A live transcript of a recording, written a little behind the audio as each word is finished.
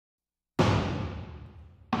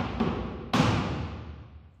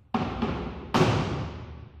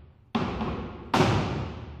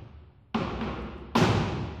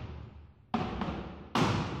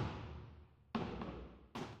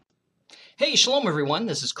Hey, shalom everyone,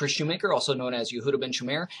 this is Chris Shoemaker, also known as Yehuda ben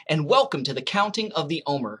Shomer, and welcome to the Counting of the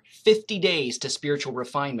Omer, 50 Days to Spiritual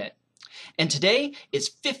Refinement. And today is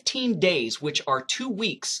 15 days, which are 2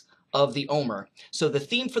 weeks of the Omer. So the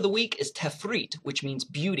theme for the week is Tefrit, which means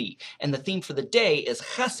beauty, and the theme for the day is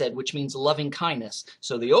Chesed, which means loving kindness.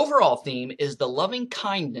 So the overall theme is the loving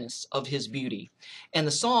kindness of his beauty. And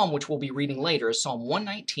the psalm, which we'll be reading later, is Psalm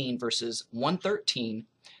 119, verses 113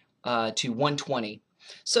 to 120.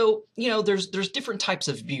 So, there's different types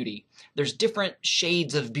of beauty. There's different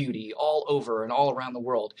shades of beauty all over and all around the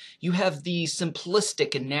world. You have the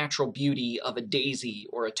simplistic and natural beauty of a daisy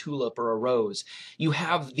or a tulip or a rose. You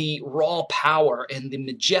have the raw power and the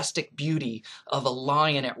majestic beauty of a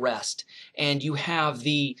lion at rest. And you have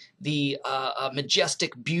the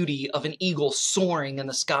majestic beauty of an eagle soaring in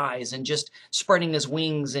the skies and just spreading his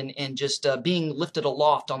wings and just being lifted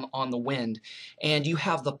aloft on the wind. And you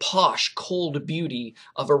have the posh, cold beauty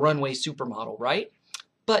of a runway supermodel, right?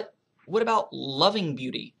 But what about loving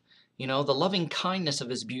beauty? The loving kindness of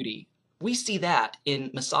his beauty. We see that in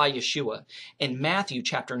Messiah Yeshua. In Matthew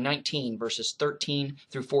chapter 19, verses 13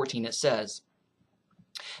 through 14, it says,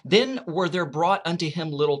 "Then were there brought unto him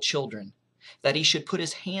little children, that he should put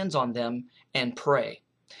his hands on them and pray."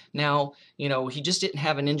 Now, he just didn't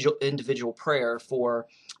have an individual prayer for,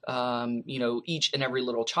 each and every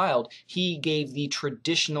little child. He gave the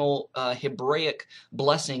traditional Hebraic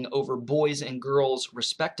blessing over boys and girls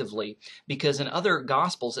respectively, because in other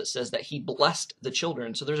Gospels it says that he blessed the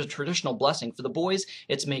children. So there's a traditional blessing. For the boys,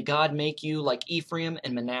 it's may God make you like Ephraim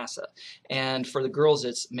and Manasseh. And for the girls,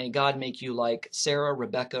 it's may God make you like Sarah,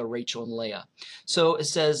 Rebecca, Rachel, and Leah. So it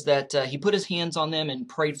says that he put his hands on them and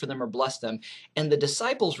prayed for them or blessed them. And the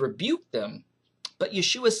disciples rebuked them. But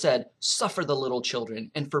Yeshua said, "Suffer the little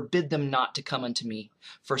children, and forbid them not to come unto me,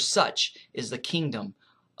 for such is the kingdom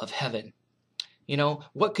of heaven."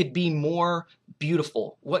 What could be more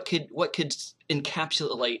beautiful? What could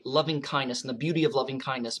encapsulate loving kindness and the beauty of loving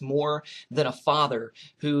kindness more than a father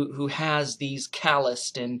who has these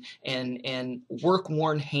calloused and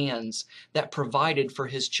work-worn hands that provided for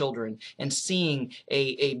his children, and seeing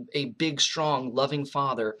a big, strong, loving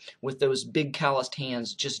father with those big calloused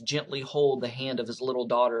hands just gently hold the hand of his little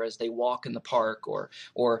daughter as they walk in the park,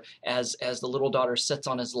 or as the little daughter sits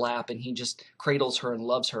on his lap and he just cradles her and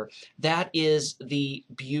loves her. That is the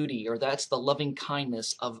beauty, or that's the loving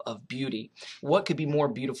kindness of beauty. What could be more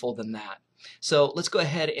beautiful than that? So let's go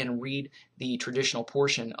ahead and read the traditional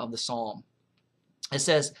portion of the psalm. It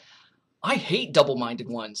says, "I hate double-minded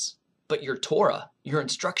ones, but your Torah, your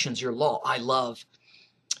instructions, your law, I love.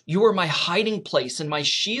 You are my hiding place and my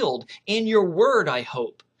shield. In your word I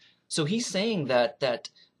hope." So he's saying that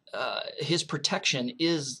his protection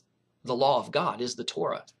is the law of God, is the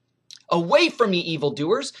Torah. "Away from me,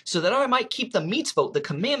 evildoers, so that I might keep the mitzvot, the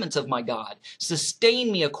commandments of my God.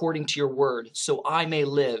 Sustain me according to your word, so I may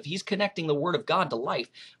live." He's connecting the word of God to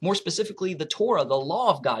life, more specifically the Torah, the law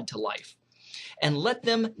of God, to life. "And let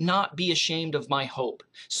them not be ashamed of my hope.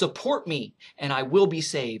 Support me, and I will be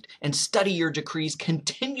saved, and study your decrees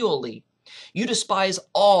continually. You despise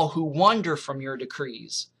all who wander from your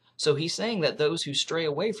decrees." So he's saying that those who stray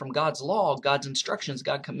away from God's law, God's instructions,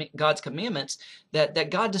 God's commandments,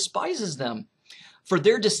 that God despises them. "For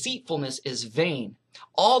their deceitfulness is vain.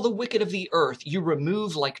 All the wicked of the earth you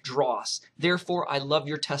remove like dross. Therefore I love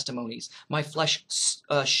your testimonies. My flesh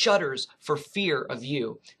shudders for fear of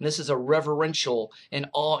you." And this is a reverential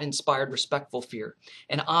and awe-inspired, respectful fear.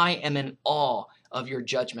 "And I am in awe of your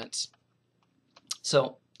judgments."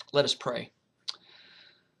 So let us pray.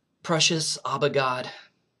 Precious Abba God,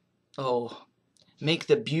 oh, make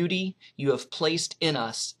the beauty you have placed in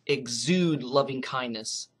us exude loving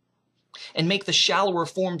kindness, and make the shallower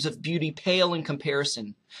forms of beauty pale in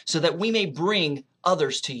comparison, so that we may bring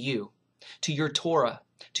others to you, to your Torah,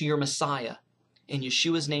 to your Messiah. In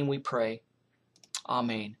Yeshua's name we pray.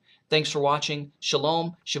 Amen. Thanks for watching.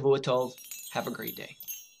 Shalom, Shavua Tov. Have a great day.